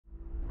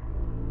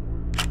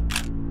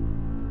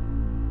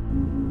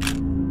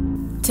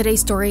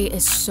Today's story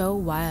is so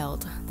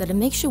wild that it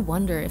makes you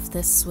wonder if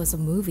this was a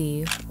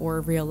movie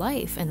or real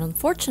life, and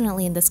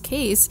unfortunately in this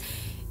case,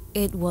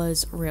 it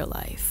was real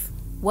life.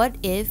 What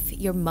if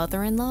your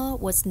mother-in-law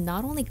was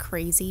not only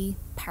crazy,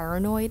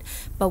 paranoid,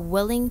 but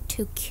willing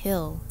to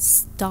kill,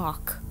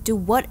 stalk, do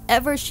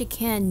whatever she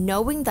can,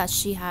 knowing that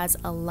she has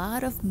a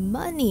lot of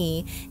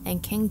money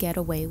and can get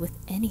away with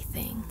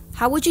anything?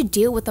 How would you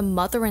deal with a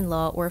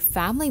mother-in-law or a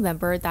family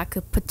member that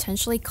could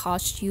potentially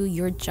cost you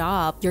your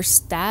job, your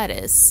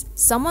status?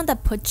 Someone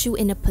that puts you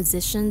in a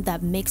position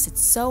that makes it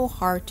so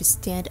hard to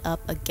stand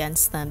up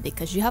against them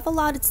because you have a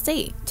lot at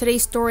stake.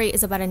 Today's story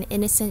is about an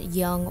innocent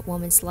young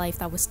woman's life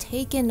that was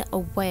taken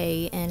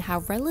away and how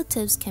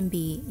relatives can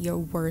be your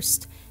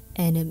worst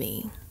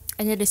enemy.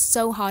 And it is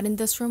so hot in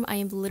this room, I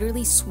am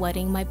literally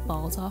sweating my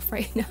balls off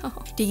right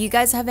now. Do you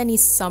guys have any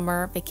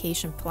summer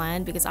vacation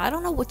planned? Because I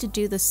don't know what to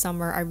do this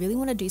summer. I really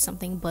want to do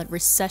something, but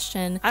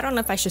recession, I don't know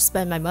if I should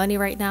spend my money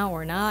right now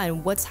or not,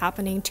 and what's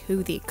happening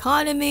to the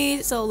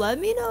economy. So let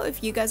me know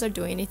if you guys are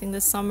doing anything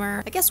this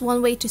summer. I guess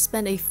one way to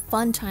spend a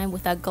fun time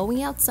without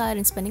going outside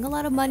and spending a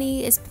lot of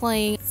money is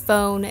playing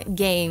phone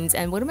games.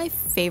 And one of my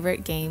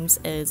favorite games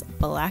is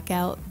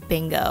Blackout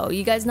Bingo.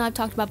 You guys know I've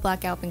talked about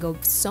Blackout Bingo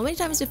so many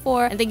times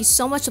before, and thank you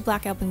so much to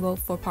Blackout Bingo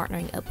for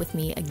partnering up with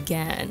me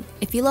again.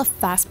 If you love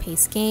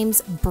fast-paced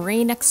games,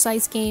 brain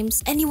exercise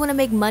games, and you want to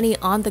make money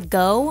on the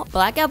go,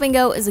 Blackout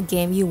Bingo is a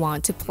game you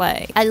want to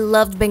play. I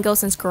loved bingo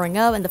since growing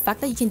up, and the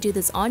fact that you can do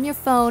this on your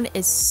phone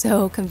is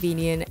so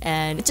convenient,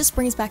 and it just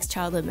brings back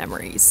childhood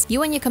memories.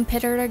 You and your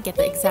competitor get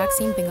the exact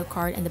same bingo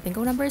card, and the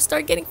bingo numbers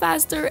start getting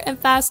faster and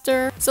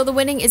faster. So the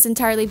winning is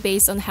entirely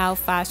based on how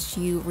fast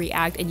you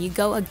react, and you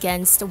go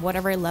against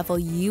whatever level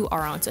you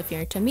are on. So if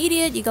you're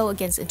intermediate, you go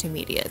against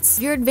intermediates.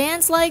 If you're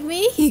advanced like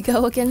me, you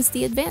go against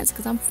the advanced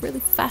because I'm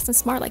really fast and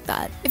smart like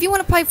that. If you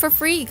want to play for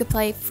free, you could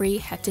play free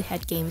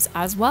head-to-head games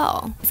as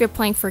well. If you're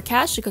playing for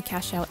cash, you could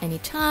cash out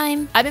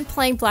anytime. I've been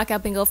playing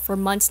Blackout Bingo for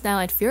months now,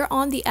 and if you're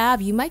on the app,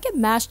 you might get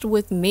matched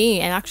with me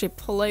and actually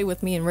play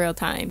with me in real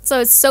time. So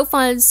it's so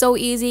fun, so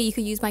easy. You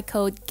could use my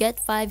code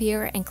GET5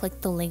 here and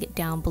click the link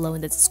down below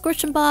in the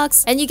description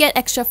box, and you get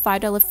extra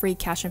 $5 free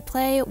cash and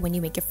play when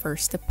you make your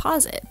first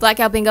deposit.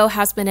 Blackout Bingo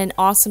has been an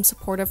awesome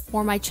supporter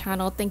for my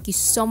channel. Thank you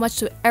so much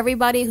to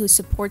everybody who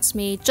supports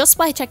me. Just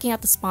by checking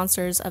out the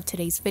sponsors of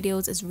today's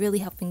videos is really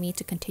helping me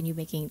to continue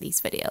making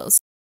these videos.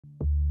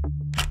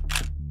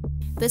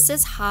 This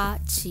is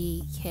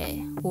Ji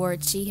Hye, or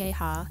Ji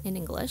Hye in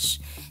English,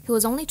 who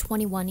was only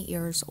 21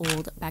 years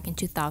old back in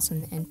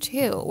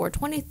 2002, or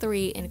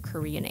 23 in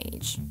Korean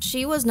age.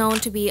 She was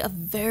known to be a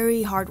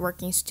very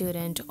hardworking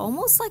student,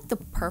 almost like the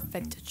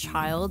perfect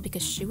child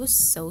because she was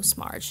so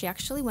smart. She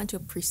actually went to a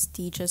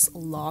prestigious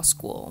law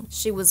school.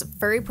 She was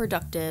very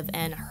productive,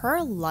 and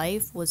her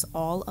life was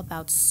all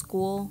about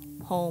school,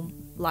 home,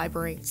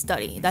 library,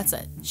 study. That's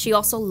it. She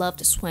also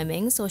loved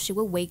swimming, so she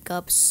would wake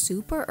up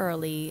super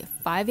early,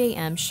 5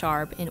 a.m.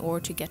 sharp, in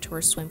order to get to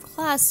her swim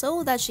class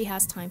so that she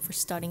has time for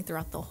studying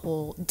throughout the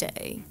whole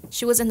day.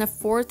 She was in her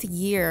 4th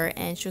year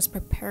and she was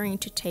preparing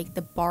to take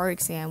the bar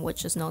exam,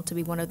 which is known to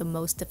be one of the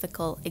most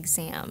difficult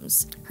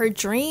exams. Her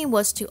dream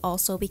was to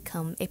also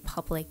become a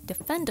public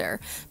defender.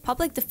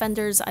 Public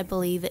defenders, I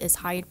believe, is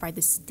hired by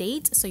the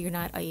state, so you're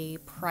not a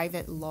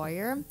private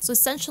lawyer. So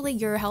essentially,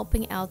 you're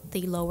helping out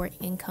the lower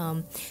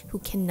income who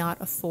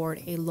cannot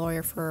afford a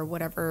lawyer for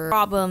whatever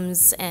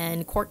problems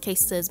and court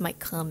cases might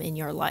come in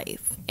your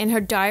life. In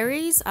her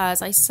diaries,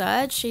 as I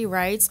said, she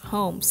writes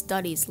home,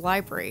 studies,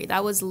 library.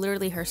 That was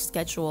literally her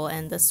schedule,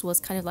 and this was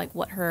kind of like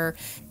what her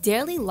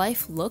daily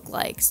life looked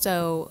like.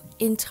 So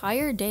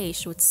entire day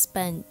she would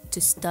spend to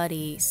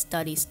study,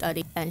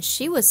 and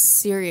she was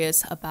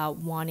serious about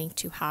wanting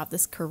to have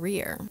this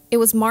career. It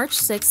was March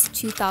 6,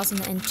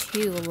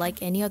 2002.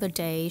 Like any other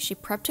day, she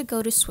prepped to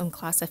go to swim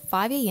class at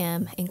 5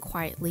 a.m. and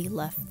quietly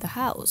left the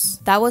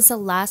house. That was the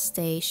last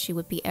day she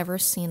would be ever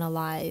seen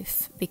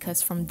alive,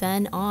 because from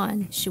then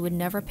on, she would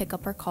never pick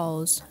up her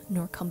calls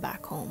nor come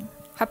back home.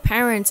 Her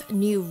parents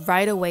knew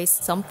right away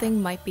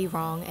something might be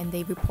wrong, and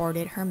they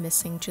reported her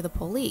missing to the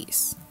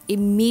police.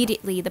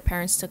 Immediately, the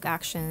parents took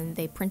action.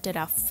 They printed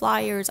out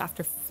flyers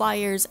after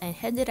flyers and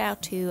handed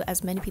out to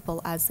as many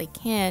people as they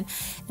can.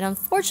 And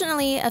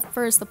unfortunately, at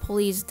first, the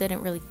police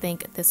didn't really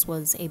think this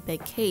was a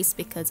big case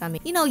because, I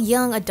mean, you know,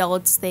 young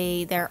adults,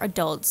 they're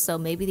adults, so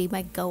maybe they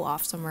might go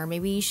off somewhere.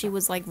 Maybe she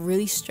was like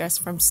really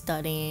stressed from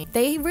studying.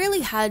 They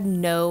really had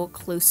no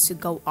clues to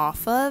go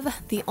off of.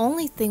 The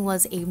only thing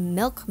was a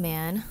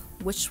milkman,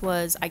 which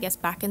was, I guess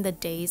back in the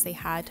days, they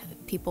had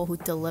people who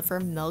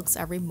deliver milks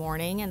every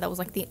morning, and that was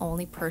like the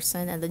only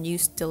person, and the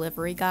news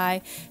delivery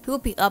guy who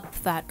would be up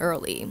that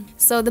early.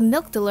 So the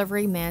milk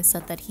delivery man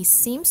said that he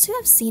seems to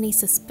have seen a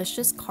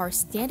suspicious car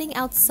standing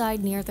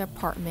outside near the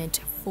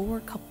apartment for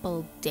a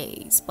couple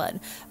days, but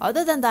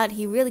other than that,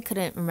 he really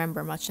couldn't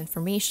remember much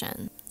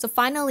information. So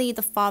finally,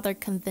 the father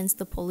convinced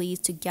the police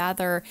to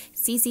gather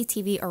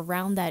CCTV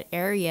around that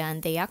area,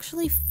 and they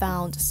actually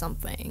found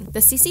something. The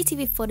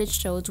CCTV footage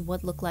showed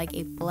what looked like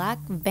a black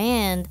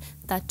van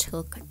that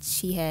took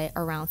Ji Hye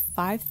around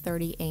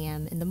 5:30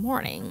 a.m. in the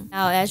morning.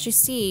 Now, as you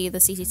see, the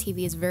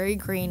CCTV is very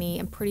grainy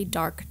and pretty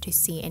dark to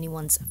see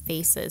anyone's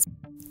faces.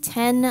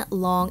 10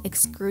 long,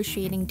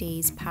 excruciating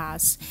days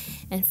passed,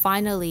 and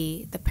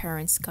finally, the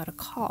parents got a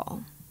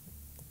call.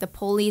 The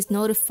police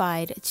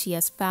notified Ji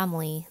Hye's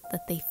family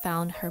that they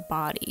found her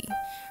body.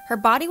 Her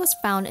body was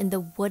found in the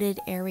wooded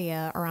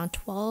area around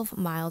 12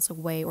 miles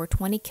away or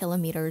 20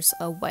 kilometers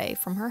away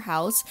from her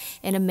house,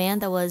 and a man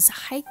that was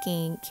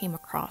hiking came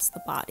across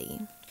the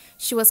body.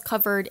 She was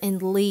covered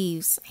in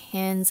leaves,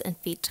 hands and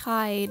feet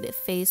tied,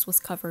 face was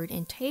covered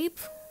in tape,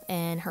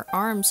 and her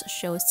arms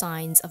show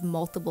signs of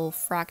multiple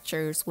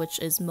fractures, which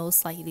is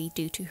most likely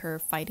due to her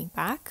fighting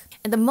back.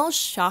 And the most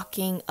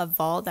shocking of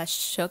all that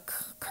shook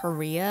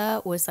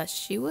Korea was that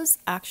she was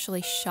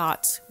actually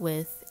shot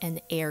with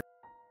an air.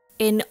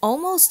 In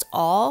almost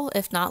all,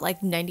 if not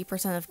like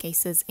 90% of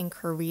cases in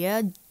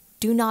Korea,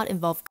 do not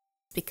involve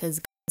guns because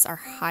guns are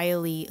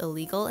highly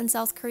illegal in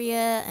South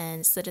Korea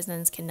and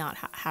citizens cannot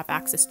have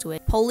access to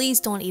it.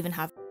 Police don't even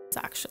have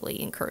actually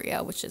in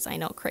Korea, which is, I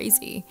know,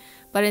 crazy.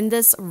 But in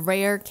this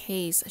rare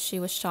case, she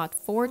was shot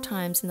 4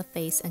 times in the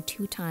face and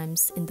 2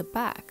 times in the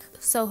back.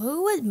 So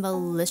who would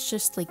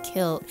maliciously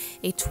kill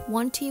a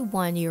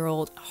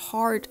 21-year-old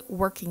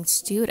hard-working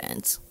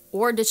student?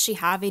 Or did she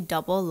have a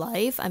double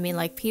life? I mean,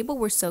 like, people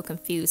were so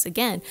confused.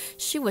 Again,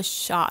 she was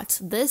shot.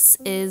 This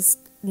is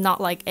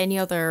not like any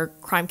other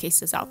crime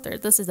cases out there.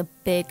 This is a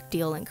big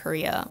deal in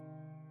Korea.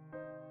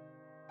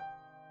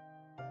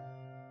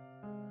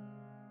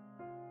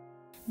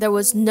 There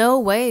was no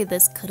way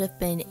this could have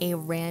been a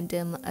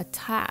random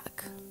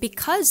attack.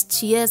 Because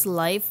Ji Hye's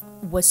life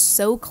was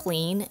so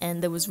clean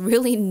and there was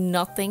really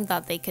nothing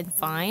that they could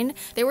find,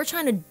 they were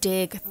trying to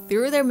dig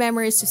through their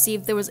memories to see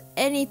if there was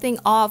anything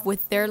off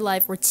with their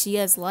life or Ji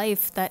Hye's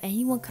life that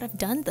anyone could have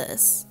done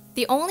this.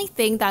 The only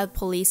thing that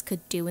police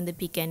could do in the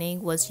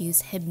beginning was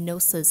use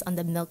hypnosis on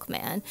the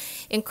milkman.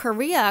 In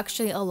Korea,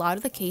 actually, a lot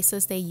of the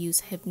cases they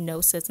use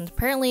hypnosis, and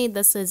apparently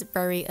this is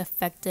very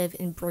effective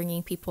in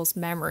bringing people's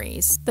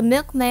memories. The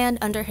milkman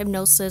under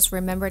hypnosis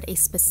remembered a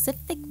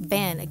specific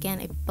van, again,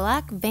 a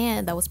black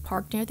van that was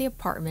parked near the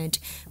apartment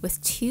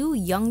with 2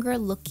 younger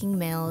looking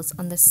males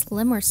on the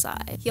slimmer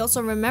side. He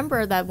also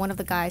remembered that one of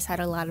the guys had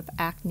a lot of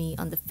acne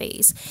on the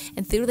face,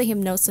 and through the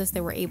hypnosis,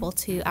 they were able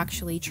to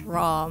actually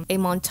draw a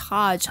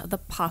montage the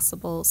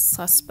possible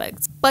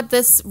suspects. But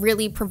this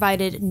really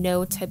provided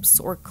no tips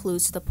or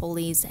clues to the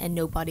police and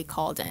nobody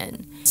called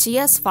in. Ji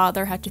Hye's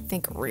father had to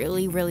think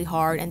really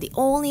hard, and the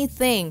only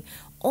thing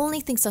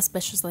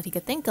suspicious that he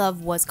could think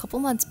of was a couple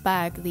months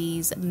back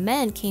these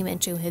men came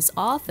into his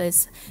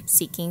office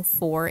seeking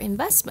for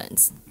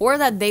investments, or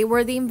that they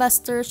were the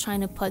investors trying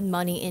to put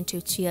money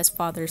into Ji Hye's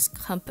father's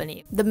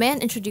company. The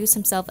man introduced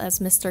himself as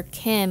Mr.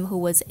 Kim, who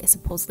was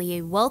supposedly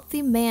a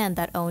wealthy man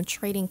that owned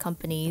trading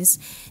companies,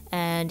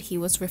 and he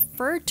was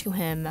referred to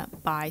him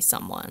by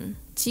someone.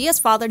 Ji Hye's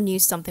father knew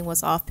something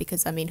was off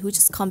because, I mean, who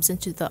just comes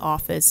into the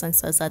office and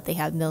says that they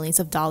have millions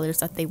of dollars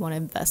that they want to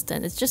invest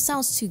in? It just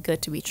sounds too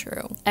good to be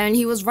true. And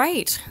he was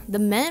right. The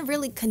men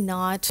really could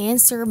not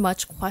answer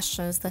much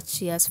questions that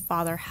Ji Hye's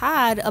father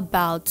had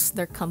about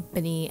their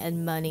company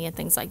and money and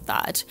things like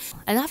that.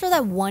 And after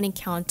that one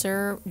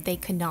encounter, they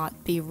could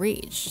not be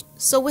reached.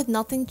 So with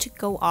nothing to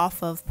go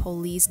off of,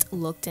 police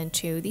looked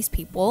into these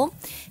people,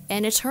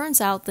 and it turns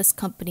out this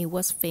company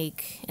was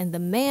fake, and the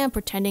man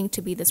pretending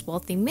to be this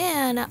wealthy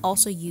man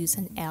also used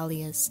an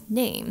alias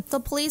name. So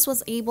police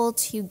was able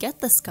to get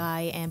this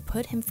guy and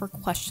put him for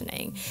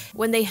questioning.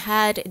 When they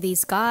had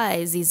these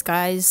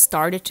guys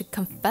started to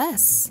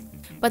confess.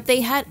 But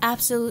they had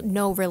absolute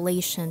no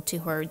relation to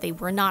her. They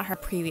were not her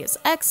previous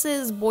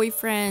ex's,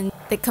 boyfriend.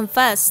 They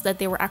confessed that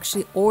they were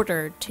actually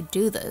ordered to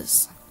do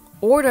this.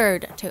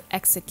 Ordered to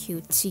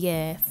execute Ji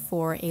Hye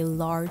for a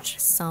large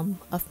sum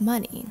of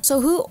money. So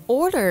who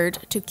ordered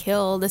to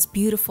kill this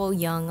beautiful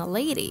young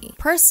lady?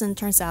 Person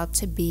turns out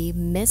to be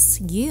Miss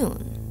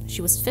Yoon.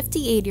 She was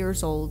 58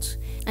 years old,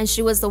 and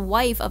she was the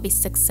wife of a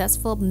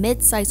successful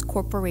mid-sized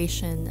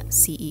corporation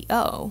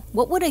CEO.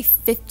 What would a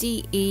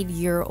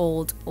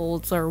 58-year-old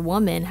older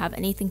woman have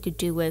anything to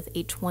do with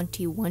a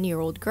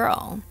 21-year-old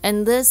girl?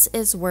 And this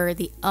is where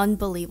the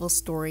unbelievable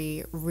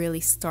story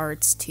really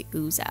starts to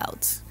ooze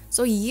out.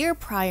 So a year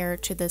prior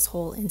to this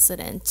whole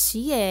incident,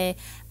 Ji Hye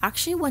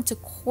actually went to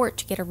court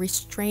to get a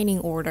restraining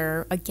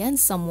order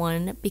against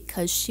someone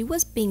because she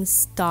was being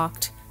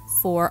stalked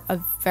for a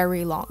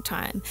very long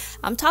time.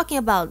 I'm talking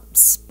about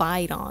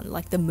spied on,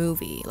 like the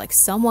movie. Like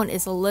someone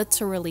is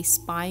literally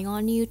spying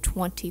on you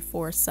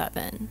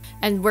 24/7.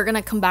 And we're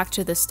gonna come back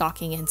to this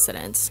stalking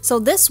incident. So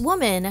this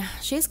woman,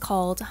 she's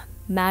called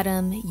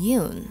Madam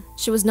Yoon.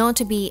 She was known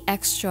to be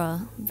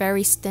extra,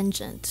 very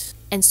stingent,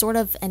 and sort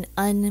of an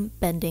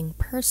unbending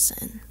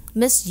person.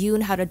 Miss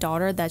Yoon had a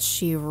daughter that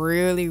she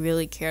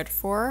really cared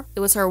for. It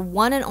was her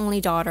one and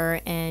only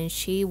daughter, and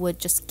she would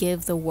just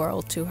give the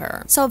world to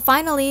her. So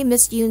finally,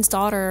 Miss Yoon's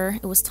daughter,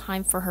 it was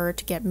time for her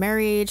to get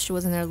married. She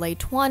was in her late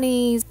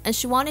 20s, and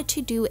she wanted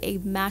to do a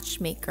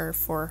matchmaker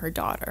for her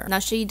daughter. Now,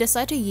 she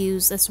decided to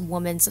use this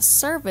woman's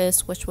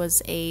service, which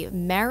was a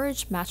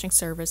marriage matching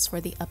service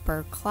for the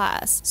upper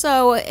class.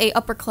 So a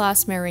upper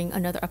class marrying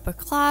another upper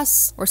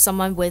class, or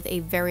someone with a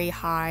very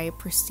high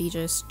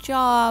prestigious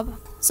job.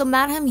 So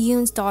Madam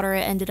Yoon's daughter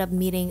ended up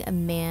meeting a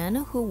man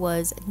who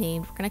was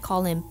named, we're gonna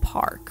call him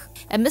Park.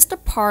 And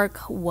Mr.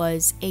 Park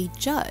was a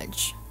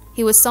judge.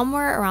 He was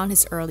somewhere around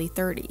his early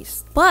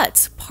 30s.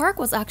 But Park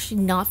was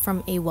actually not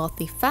from a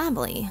wealthy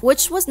family,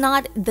 which was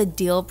not the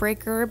deal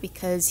breaker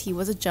because he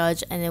was a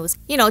judge, and it was,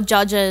 you know,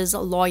 judges,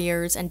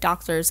 lawyers, and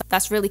doctors.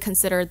 That's really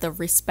considered the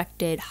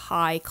respected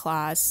high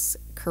class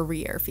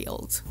career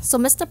field. So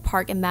Mr.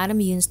 Park and Madam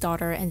Yoon's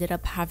daughter ended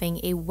up having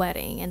a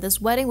wedding, and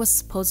this wedding was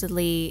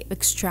supposedly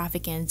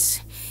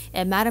extravagant,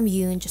 and Madam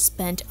Yoon just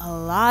spent a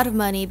lot of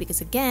money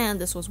because, again,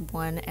 this was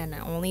one and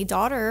only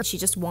daughter. She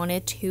just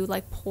wanted to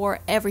like pour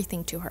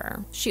everything to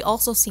her. She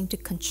also seemed to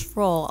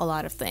control a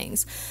lot of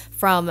things,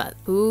 from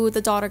who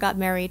the daughter got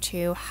married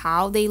to,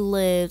 how they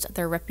lived,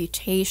 their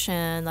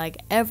reputation, like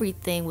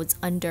everything was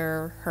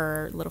under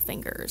her little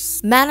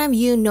fingers. Madam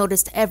Yoon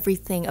noticed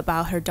everything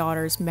about her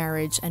daughter's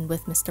marriage and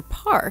with Mr.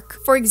 Park.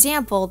 For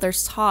example,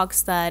 there's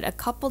talks that a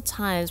couple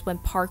times when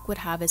Park would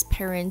have his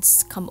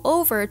parents come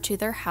over to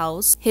their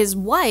house, his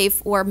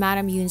wife or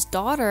Madam Yoon's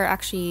daughter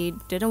actually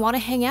didn't want to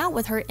hang out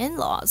with her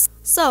in-laws.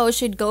 So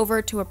she'd go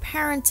over to her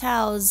parents'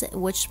 house,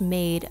 which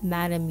made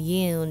Madam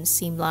Yoon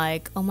seem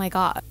like, oh my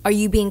god, are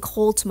you being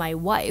cold to my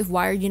wife?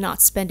 Why are you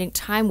not spending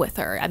time with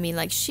her? I mean,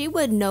 like, she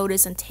would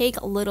notice and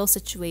take little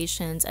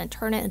situations and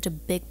turn it into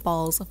big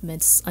balls of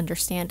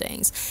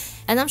misunderstandings.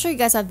 And I'm sure you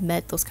guys have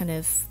met those kind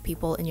of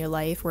people in your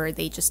life where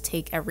they just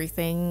take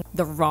everything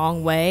the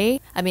wrong way.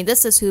 I mean,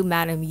 this is who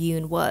Madam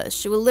Yoon was.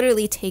 She would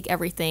literally take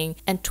everything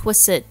and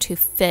twist it to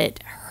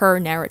fit her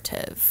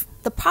narrative.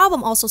 The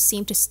problem also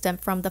seemed to stem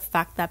from the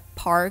fact that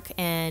Park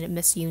and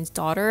Miss Yoon's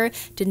daughter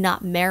did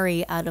not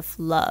marry out of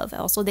love.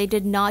 Also, they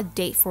did not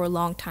date for a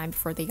long time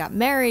before they got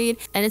married,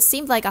 and it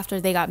seemed like after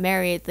they got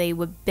married, they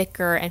would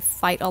bicker and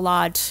fight a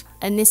lot.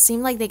 And it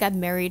seemed like they got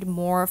married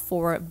more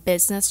for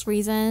business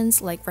reasons,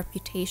 like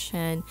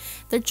reputation,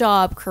 their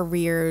job,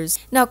 careers.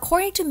 Now,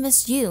 according to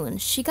Miss Yoon,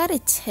 she got a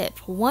tip.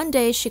 One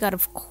day, she got a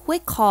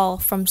quick call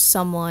from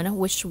someone,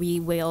 which we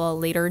will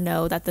later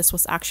know that this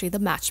was actually the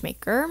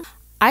matchmaker.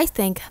 I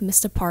think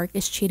Mr. Park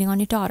is cheating on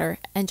your daughter,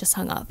 and just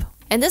hung up.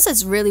 And this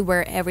is really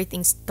where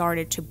everything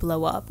started to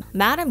blow up.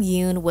 Madam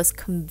Yoon was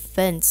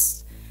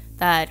convinced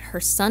that her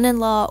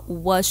son-in-law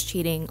was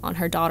cheating on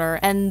her daughter,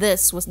 and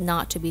this was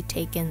not to be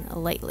taken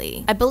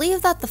lightly. I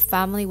believe that the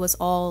family was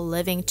all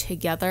living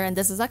together, and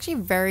this is actually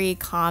very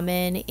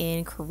common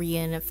in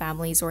Korean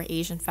families or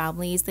Asian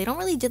families. They don't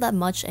really do that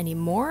much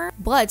anymore,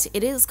 but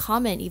it is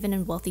common even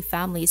in wealthy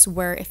families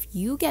where if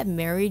you get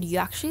married, you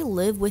actually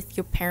live with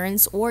your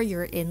parents or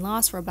your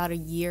in-laws for about a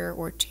year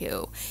or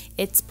two.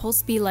 It's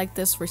supposed to be like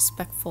this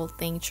respectful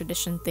thing,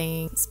 tradition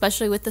thing,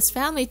 especially with this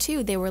family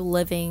too. They were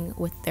living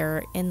with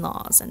their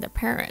in-laws and their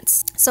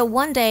parents. So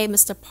one day,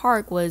 Mr.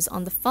 Park was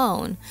on the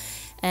phone,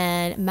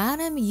 and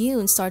Madam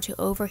Yoon started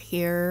to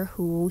overhear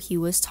who he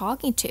was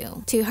talking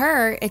to. To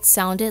her, it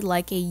sounded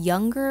like a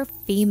younger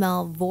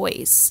female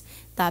voice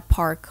that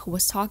Park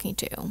was talking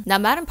to. Now,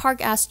 Madam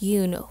Park asked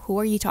Yoon, who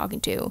are you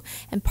talking to?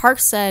 And Park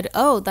said,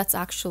 oh, that's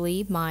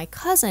actually my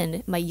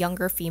cousin, my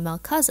younger female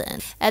cousin.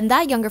 And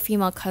that younger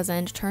female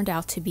cousin turned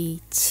out to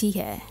be Ji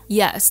Hye.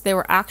 Yes, they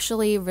were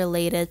actually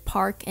related.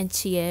 Park and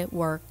Ji Hye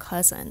were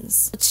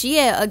cousins. Ji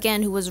Hye,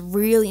 again, who was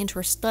really into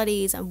her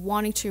studies and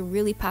wanting to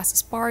really pass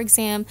this bar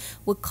exam,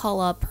 would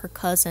call up her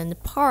cousin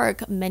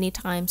Park many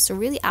times to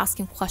really ask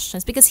him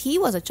questions because he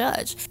was a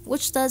judge,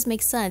 which does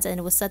make sense. And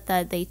it was said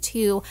that they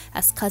two,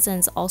 as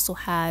cousins, also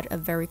had a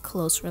very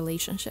close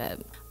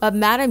relationship. But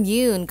Madam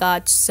Yoon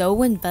got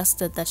so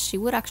invested that she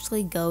would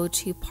actually go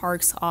to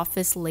Park's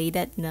office late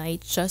at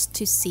night just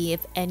to see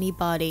if any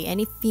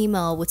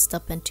female would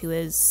step into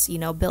his,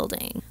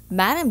 building.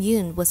 Madam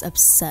Yoon was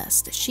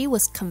obsessed. She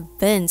was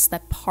convinced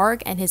that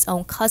Park and his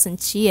own cousin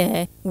Ji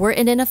Hye were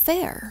in an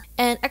affair.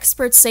 And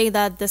experts say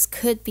that this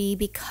could be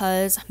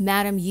because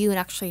Madam Yoon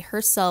actually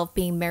herself,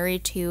 being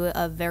married to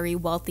a very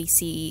wealthy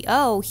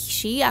CEO,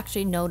 she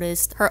actually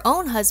noticed her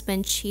own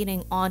husband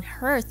cheating on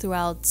her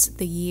throughout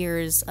the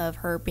years of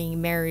her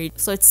being married.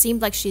 So it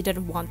seemed like she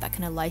didn't want that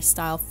kind of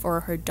lifestyle for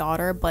her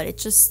daughter, but it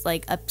just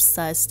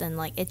obsessed and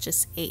it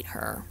just ate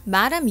her.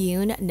 Madam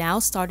Yoon now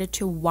started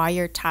to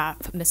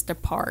wiretap Mr.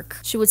 Park.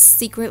 She would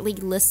secretly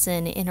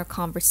listen in her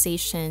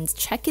conversations,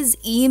 check his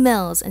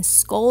emails, and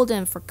scold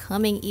him for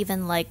coming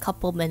even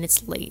couple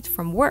minutes late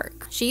from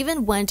work. She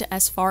even went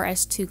as far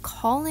as to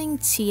calling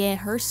Ji Hye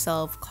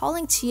herself,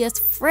 calling Ji Hye's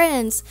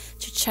friends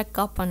to check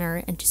up on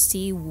her and to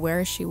see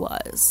where she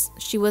was.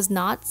 She was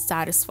not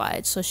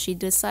satisfied, so she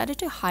decided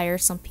to hire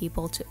some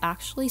people to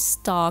actually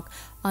stalk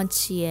on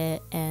Ji Hye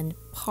and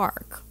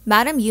Park.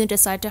 Madam Yoon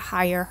decided to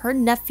hire her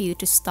nephew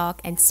to stalk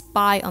and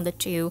spy on the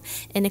two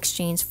in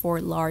exchange for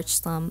a large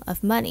sum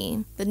of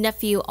money. The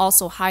nephew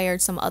also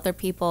hired some other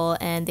people,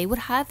 and they would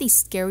have these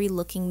scary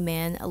looking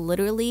men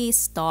literally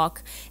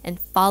stalk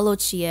and follow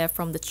Ji Hye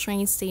from the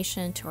train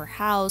station to her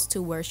house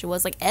to where she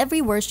was. Like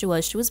everywhere she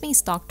was being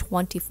stalked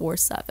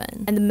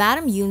 24/7. And the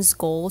Madam Yoon's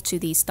goal to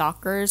these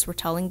stalkers were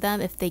telling them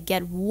if they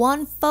get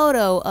one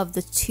photo of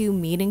the two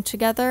meeting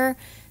together,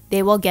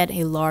 they will get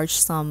a large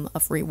sum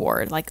of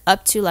reward, like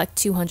up to like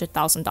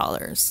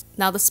 $200,000.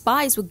 Now the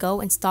spies would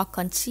go and stalk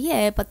on Ji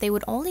Hye, but they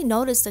would only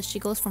notice that she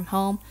goes from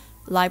home,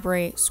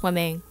 library,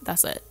 swimming,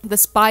 that's it. The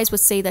spies would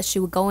say that she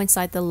would go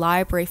inside the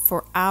library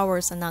for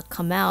hours and not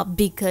come out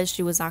because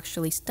she was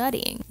actually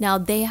studying. Now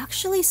they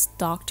actually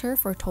stalked her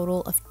for a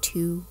total of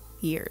 2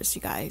 years,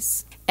 you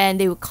guys. And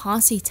they would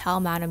constantly tell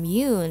Madam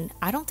Yoon,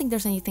 I don't think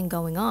there's anything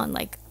going on.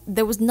 Like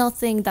there was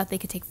nothing that they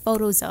could take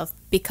photos of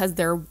because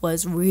there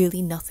was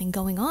really nothing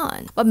going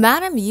on. But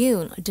Madam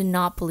Yoon did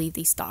not believe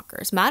these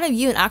stalkers. Madam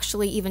Yoon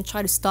actually even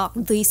tried to stalk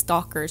these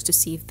stalkers to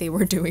see if they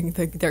were doing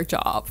their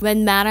job.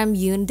 When Madam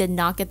Yoon did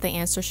not get the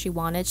answer she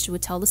wanted, she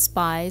would tell the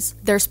spies,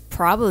 there's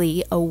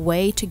probably a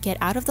way to get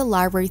out of the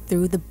library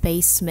through the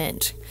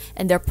basement.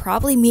 And they're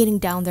probably meeting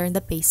down there in the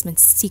basement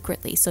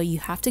secretly. So you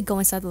have to go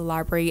inside the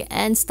library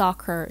and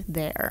stalk her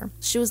there.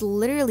 She was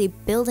literally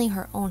building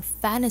her own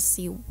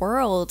fantasy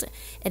world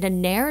in a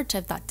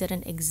narrative that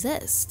didn't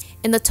exist.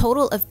 In the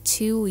total of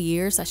 2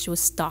 years that she was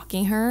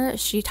stalking her,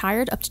 she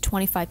hired up to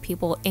 25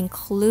 people,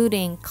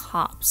 including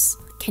cops.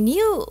 Can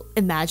you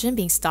imagine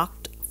being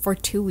stalked for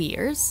 2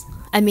 years?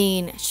 I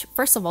mean,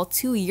 first of all,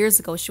 2 years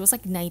ago, she was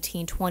like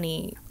 19,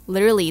 20.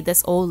 Literally,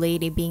 this old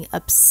lady being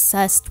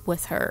obsessed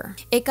with her.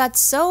 It got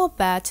so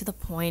bad to the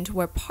point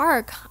where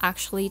Park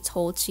actually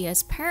told Ji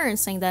Hye's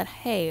parents saying that,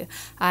 hey,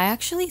 I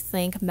actually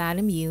think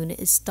Madam Yoon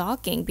is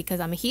stalking, because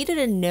I mean, he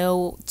didn't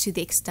know to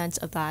the extent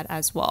of that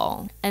as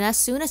well. And as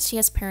soon as Ji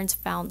Hye's parents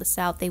found this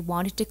out, they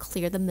wanted to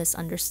clear the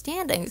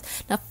misunderstandings.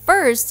 Now,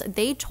 first,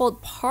 they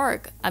told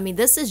Park, I mean,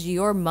 this is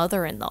your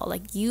mother-in-law.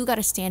 Like, you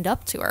gotta stand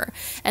up to her.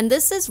 And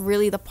this is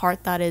really the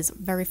part that is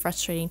very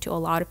frustrating to a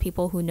lot of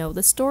people who know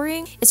the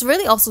story. It's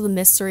really also the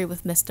mystery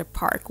with Mr.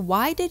 Park.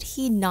 Why did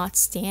he not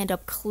stand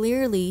up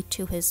clearly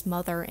to his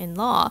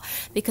mother-in-law?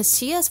 Because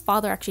Ji Hye's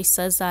father actually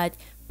says that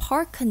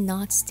Park could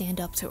not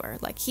stand up to her.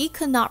 Like, he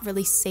could not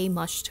really say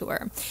much to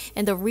her.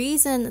 And the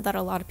reason that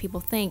a lot of people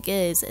think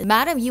is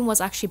Madam Yoon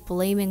was actually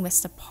blaming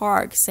Mr.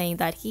 Park, saying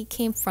that he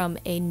came from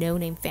a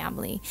no-name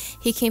family.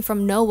 He came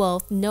from no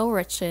wealth, no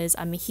riches.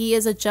 I mean, he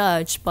is a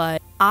judge,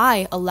 but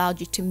I allowed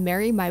you to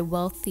marry my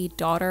wealthy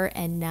daughter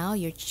and now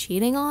you're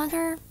cheating on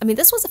her? I mean,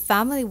 this was a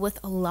family with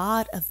a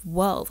lot of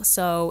wealth,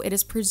 so it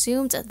is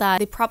presumed that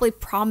they probably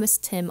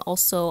promised him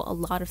also a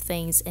lot of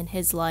things in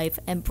his life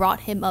and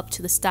brought him up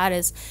to the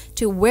status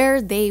to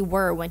where they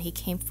were when he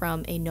came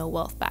from a no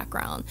wealth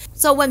background.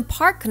 So when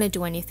Park couldn't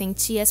do anything,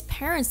 Ji Hye's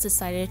parents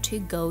decided to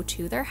go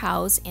to their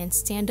house and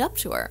stand up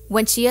to her.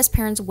 When Ji Hye's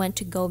parents went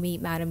to go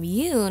meet Madam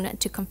Yoon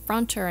to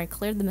confront her and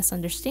clear the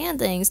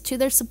misunderstandings, to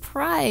their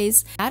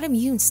surprise, Madam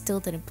Yoon still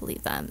didn't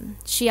believe them.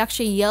 She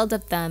actually yelled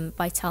at them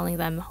by telling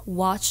them,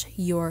 watch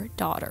your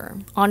daughter.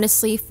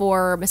 Honestly,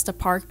 for Mr.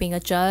 Park being a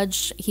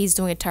judge, he's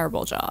doing a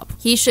terrible job.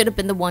 He should have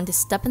been the one to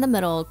step in the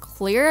middle,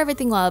 clear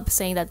everything up,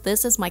 saying that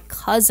this is my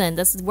cousin,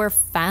 this is we're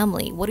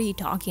family, what are you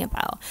talking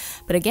about?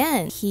 But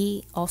again,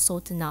 he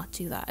also did not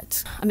do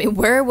that. I mean,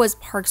 where was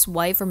Park's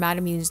wife or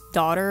Madam Yoon's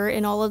daughter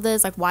in all of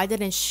this? Like, why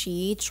didn't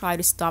she try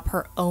to stop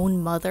her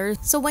own mother?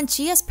 So when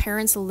Ji Hye's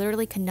parents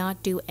literally could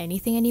not do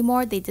anything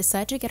anymore, they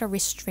decided to get a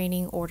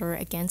restraining order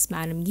against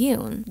Madam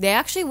Yoon. They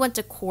actually went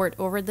to court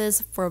over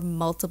this for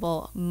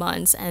multiple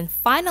months, and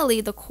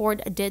finally the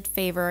court did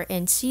favor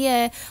in Ji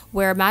Hye,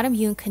 where Madam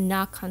Yoon could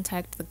not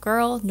contact the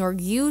girl nor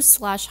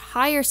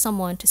use/hire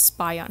someone to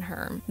spy on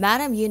her.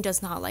 Madam Yoon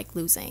does not like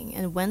losing,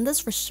 and when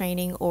this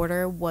restraining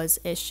order was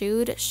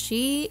issued,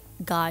 she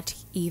got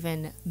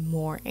even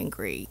more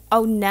angry.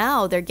 Oh,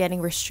 now they're getting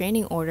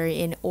restraining order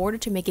in order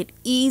to make it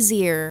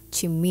easier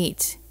to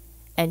meet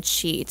and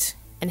cheat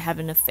and have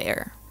an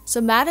affair. So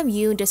Madam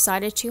Yoon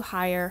decided to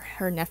hire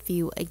her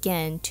nephew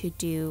again to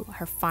do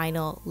her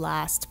final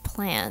last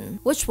plan,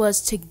 which was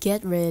to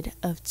get rid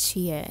of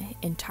Ji Hye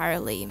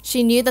entirely.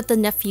 She knew that the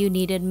nephew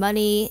needed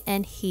money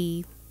and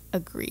he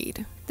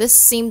agreed. This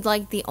seemed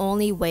like the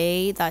only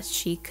way that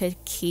she could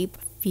keep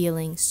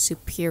feeling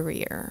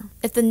superior.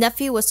 If the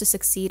nephew was to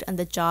succeed on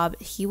the job,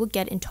 he would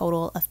get in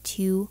total of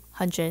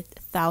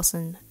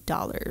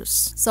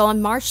 $200,000. So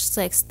on March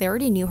 6th, they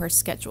already knew her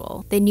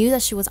schedule. They knew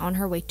that she was on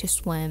her way to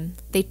swim.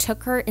 They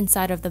took her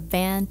inside of the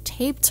van,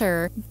 taped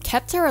her,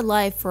 kept her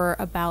alive for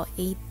about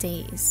 8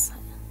 days.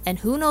 And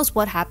who knows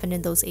what happened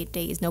in those 8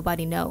 days,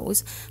 nobody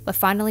knows, but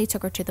finally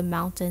took her to the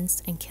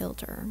mountains and killed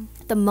her.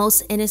 The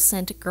most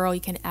innocent girl you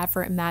can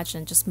ever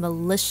imagine, just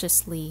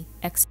maliciously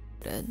executed.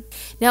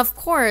 Now, of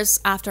course,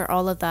 after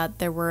all of that,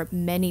 there were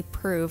many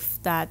proof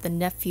that the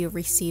nephew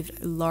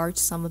received a large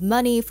sum of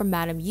money from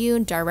Madam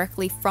Yoon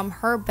directly from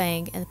her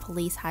bank, and the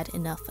police had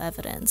enough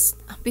evidence.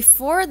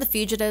 Before the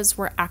fugitives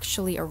were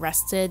actually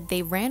arrested,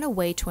 they ran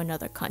away to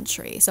another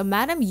country. So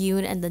Madam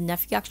Yoon and the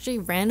nephew actually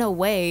ran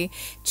away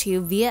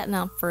to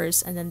Vietnam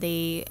first, and then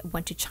they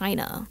went to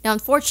China. Now,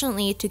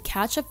 unfortunately, to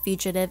catch a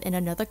fugitive in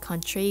another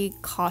country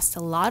cost a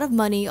lot of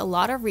money, a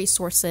lot of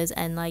resources,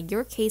 and like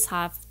your case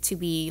have to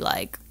be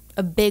like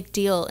a big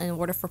deal in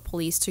order for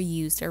police to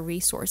use their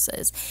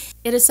resources.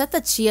 It is said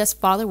that Ji Hye's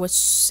father was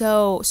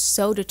so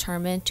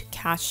determined to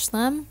catch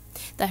them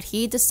that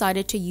he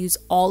decided to use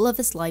all of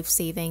his life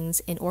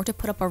savings in order to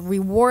put up a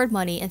reward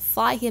money and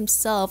fly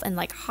himself and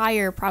like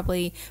hire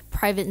probably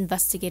private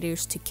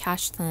investigators to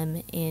catch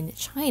them in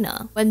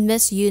China. When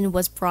Miss Yoon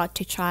was brought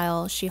to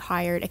trial, she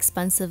hired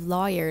expensive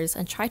lawyers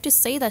and tried to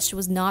say that she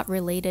was not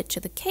related to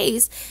the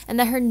case and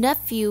that her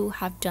nephew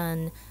had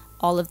done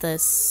all of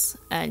this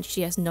and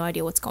she has no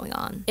idea what's going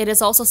on. It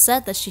is also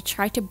said that she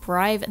tried to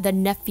bribe the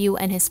nephew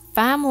and his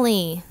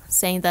family,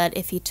 saying that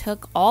if he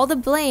took all the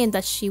blame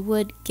that she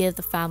would give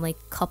the family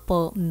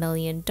 $2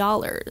 million.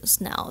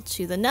 Now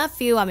to the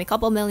nephew, I mean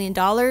 $2 million,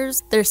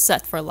 they're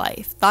set for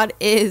life. That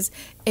is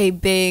a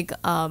big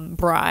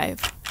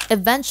bribe.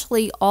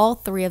 Eventually, all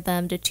three of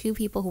them, the two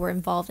people who were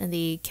involved in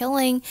the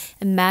killing,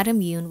 and Madam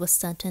Yoon was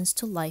sentenced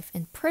to life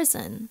in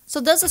prison.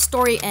 So does the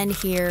story end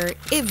here?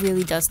 It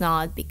really does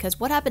not, because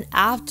what happened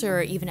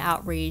after even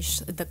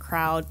outraged the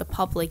crowd, the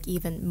public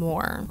even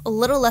more. A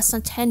little less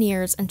than 10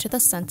 years into the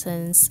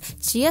sentence,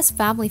 Ji Hye's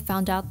family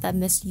found out that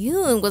Miss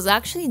Yoon was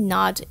actually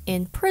not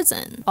in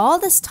prison. All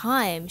this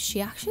time, she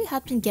actually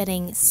had been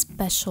getting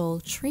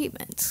special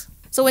treatment.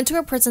 So into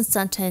her prison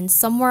sentence,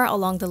 somewhere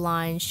along the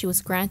line, she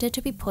was granted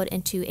to be put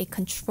into a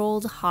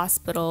controlled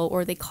hospital,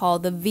 or they call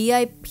the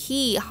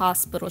VIP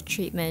hospital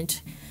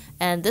treatment.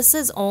 And this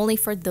is only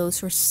for those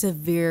who are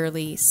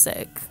severely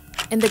sick.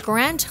 In the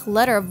grant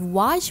letter of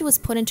why she was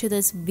put into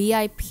this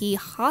VIP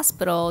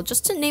hospital,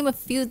 just to name a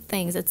few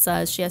things, it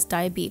says she has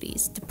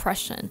diabetes,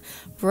 depression,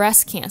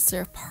 breast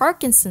cancer,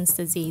 Parkinson's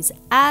disease,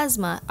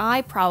 asthma,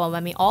 eye problem.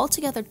 I mean,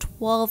 altogether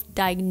 12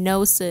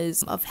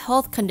 diagnoses of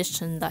health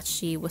condition that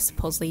she was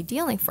supposedly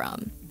dealing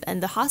from.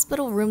 And the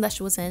hospital room that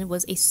she was in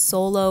was a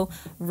solo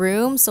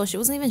room, so she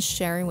wasn't even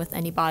sharing with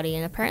anybody.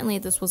 And apparently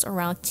this was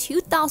around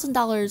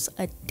 $2,000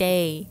 a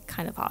day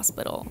kind of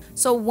hospital.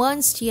 So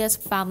once Ji Hye's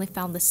family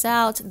found this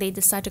out, they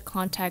decided to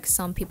contact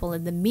some people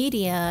in the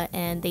media,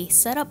 and they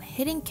set up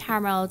hidden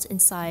cameras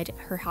inside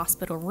her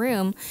hospital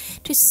room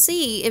to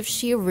see if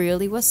she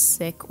really was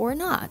sick or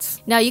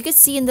not. Now you can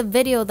see in the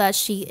video that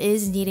she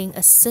is needing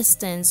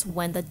assistance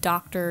when the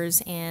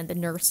doctors and the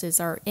nurses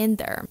are in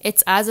there.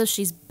 It's as if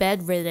she's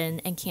bedridden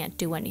and can't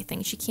do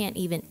anything. She can't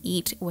even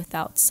eat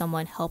without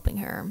someone helping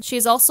her. She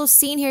is also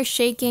seen here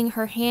shaking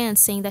her hands,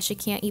 saying that she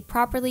can't eat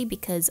properly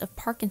because of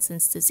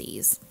Parkinson's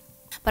disease.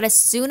 But as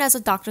soon as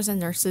the doctors and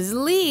nurses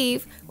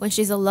leave, when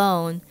she's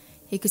alone,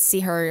 you could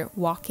see her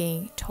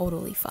walking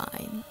totally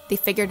fine. They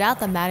figured out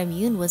that Madam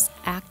Yoon was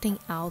acting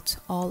out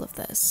all of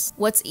this.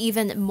 What's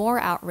even more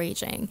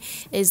outraging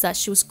is that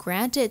she was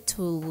granted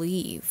to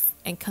leave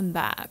and come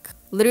back,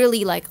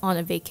 literally like on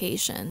a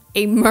vacation.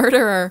 A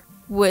murderer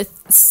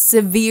with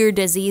severe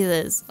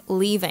diseases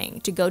leaving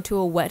to go to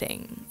a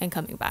wedding and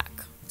coming back.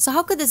 So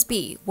how could this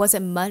be? Was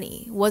it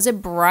money? Was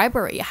it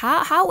bribery?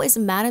 How is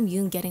Madam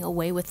Yoon getting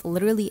away with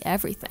literally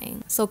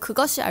everything? So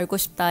그것이 알고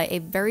싶다, a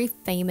very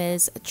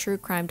famous true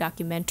crime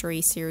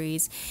documentary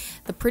series,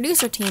 the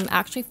producer team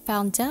actually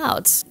found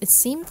out it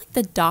seemed like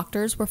the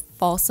doctors were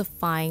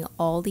falsifying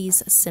all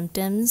these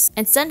symptoms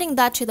and sending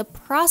that to the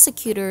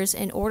prosecutors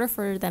in order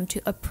for them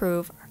to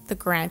approve the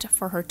grant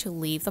for her to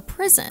leave the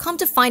prison. Come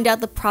to find out,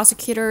 the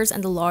prosecutors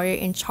and the lawyer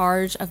in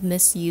charge of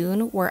Miss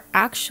Yoon were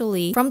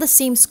actually from the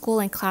same school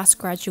and class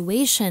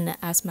graduation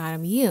as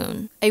Madam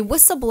Yoon. A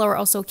whistleblower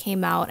also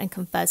came out and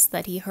confessed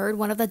that he heard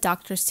one of the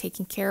doctors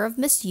taking care of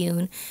Miss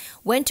Yoon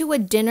went to a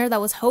dinner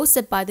that was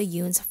hosted by the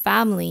Yoon's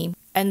family,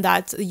 and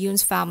that the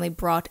Yoon's family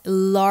brought a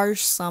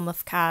large sum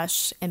of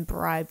cash and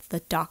bribed the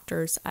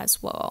doctors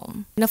as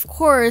well. And of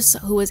course,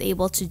 who was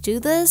able to do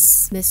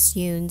this? Miss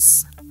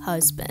Yoon's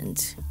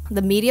husband.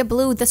 The media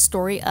blew the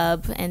story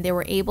up, and they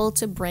were able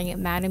to bring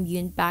Madam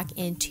Yoon back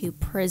into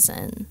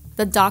prison.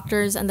 The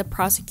doctors and the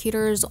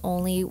prosecutors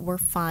only were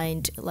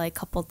fined like a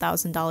couple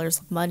 $1,000s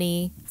of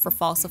money for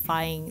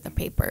falsifying the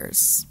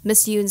papers.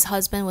 Miss Yoon's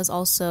husband was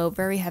also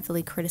very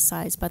heavily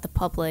criticized by the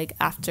public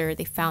after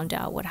they found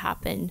out what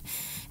happened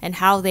and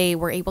how they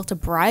were able to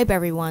bribe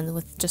everyone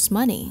with just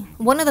money.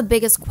 One of the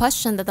biggest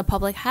questions that the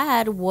public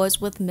had was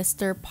with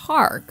Mr.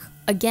 Park.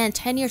 Again,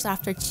 10 years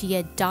after Ji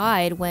Hye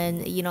died,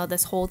 when, you know,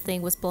 this whole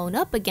thing was blown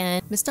up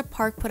again, Mr.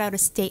 Park put out a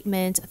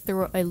statement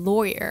through a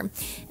lawyer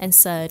and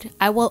said,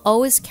 "I will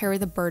always carry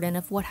the burden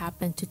of what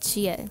happened to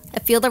Ji Hye. I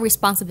feel the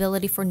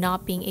responsibility for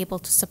not being able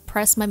to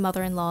suppress my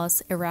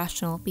mother-in-law's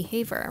irrational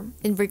behavior."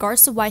 In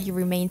regards to why he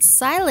remained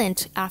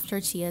silent after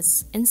Ji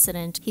Hye's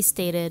incident, he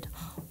stated,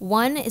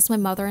 "One is my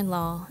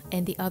mother-in-law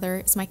and the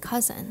other is my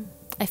cousin.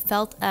 I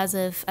felt as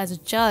if, as a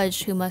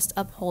judge who must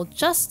uphold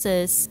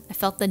justice, I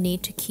felt the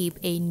need to keep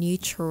a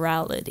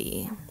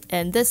neutrality.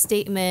 And this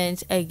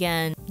statement,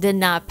 again, did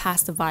not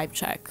pass the vibe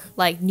check.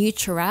 Like,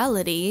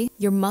 neutrality?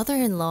 Your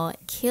mother-in-law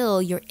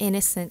killed your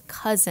innocent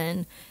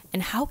cousin,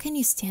 and how can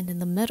you stand in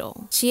the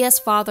middle? Ji Hye's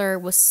father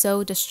was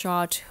so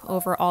distraught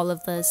over all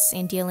of this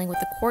and dealing with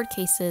the court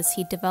cases,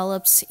 he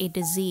developed a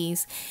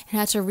disease and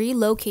had to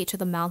relocate to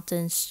the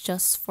mountains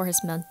just for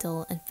his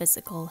mental and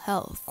physical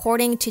health.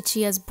 According to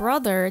Ji Hye's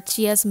brother,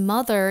 Ji Hye's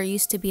mother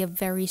used to be a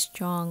very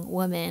strong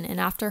woman, and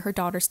after her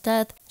daughter's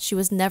death, she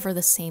was never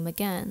the same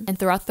again. And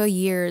throughout the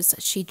years,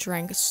 she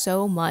drank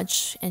so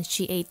much and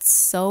she ate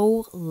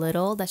so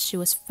little that she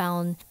was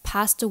found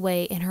passed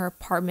away in her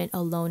apartment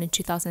alone in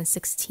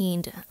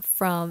 2016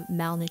 from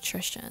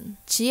malnutrition.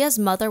 Ji Hye's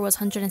mother was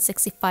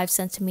 165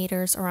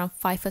 centimeters, around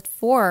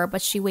 5'4",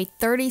 but she weighed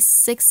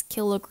 36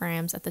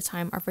 kilograms at the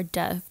time of her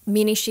death,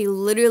 meaning she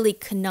literally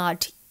could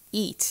not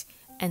eat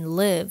and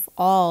live,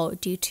 all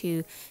due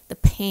to the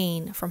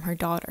pain from her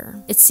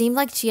daughter. It seemed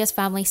like Ji Hye's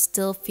family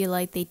still feel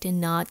like they did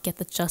not get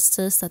the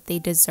justice that they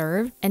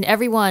deserved, and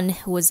everyone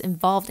who was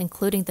involved,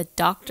 including the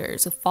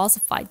doctors who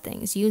falsified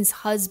things, Yoon's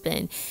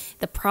husband,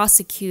 the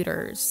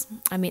prosecutors,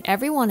 I mean,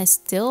 everyone is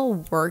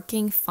still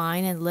working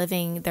fine and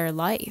living their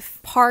life.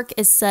 Park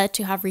is said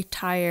to have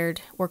retired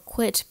or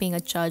quit being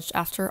a judge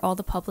after all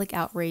the public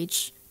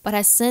outrage, but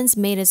has since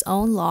made his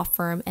own law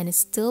firm and is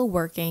still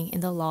working in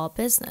the law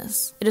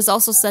business. It is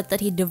also said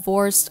that he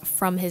divorced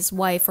from his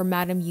wife, or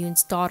Madam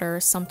Yoon's daughter,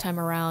 sometime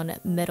around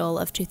middle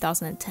of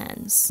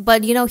 2010s.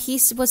 But you know, he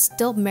was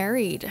still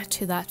married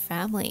to that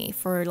family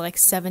for like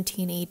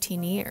 17,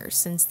 18 years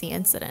since the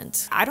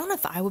incident. I don't know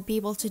if I would be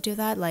able to do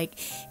that. Like,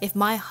 if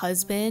my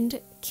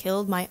husband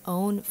killed my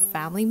own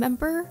family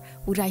member,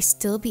 would I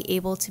still be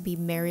able to be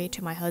married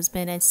to my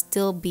husband and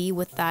still be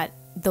with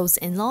those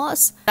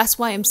in-laws? That's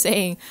why I'm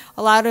saying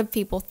a lot of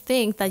people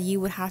think that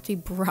you would have to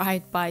be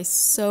bribed by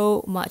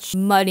so much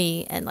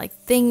money and like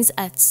things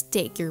at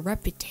stake, your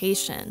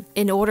reputation,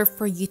 in order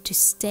for you to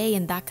stay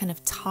in that kind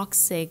of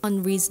toxic,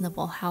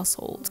 unreasonable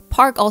household.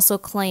 Park also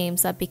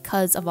claims that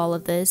because of all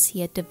of this, he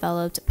had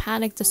developed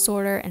panic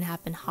disorder and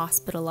had been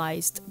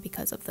hospitalized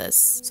because of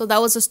this. So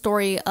that was the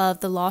story of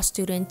the law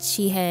student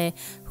Ji Hye,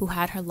 who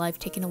had her life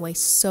taken away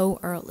so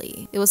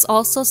early. It was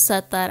also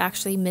said that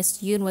actually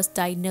Miss Yoon was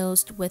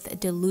diagnosed with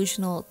a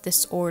delusional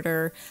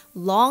disorder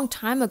long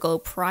time ago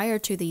prior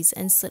to these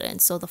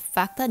incidents. So the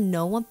fact that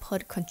no one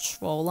put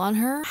control on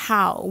her,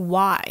 how,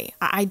 why,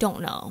 I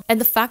don't know.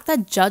 And the fact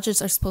that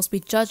judges are supposed to be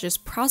judges,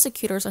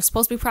 prosecutors are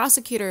supposed to be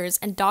prosecutors,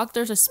 and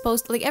doctors are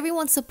supposed to, like,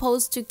 everyone's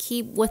supposed to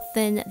keep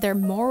within their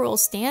moral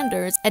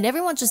standards, and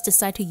everyone just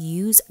decide to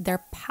use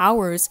their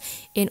powers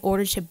in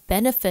order to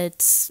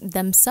benefit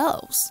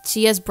themselves.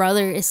 Ji Hye's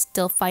brother is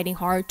still fighting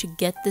hard to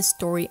get this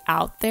story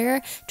out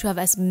there, to have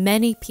as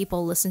many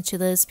people listen to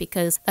this, because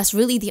that's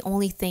really the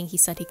only thing he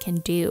said he can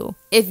do.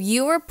 If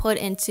you were put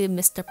into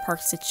Mr.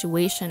 Park's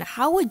situation,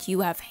 how would you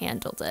have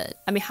handled it?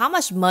 I mean, how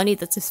much money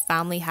does his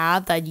family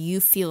have that you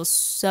feel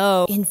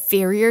so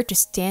inferior to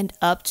stand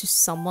up to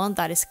someone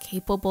that is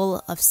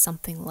capable of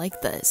something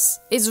like this?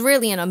 It's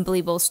really an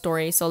unbelievable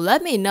story, so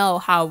let me know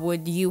how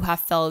would you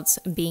have felt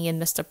being in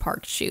Mr.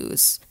 Park's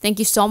shoes. Thank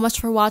you so much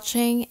for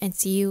watching, and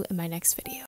see you in my next video.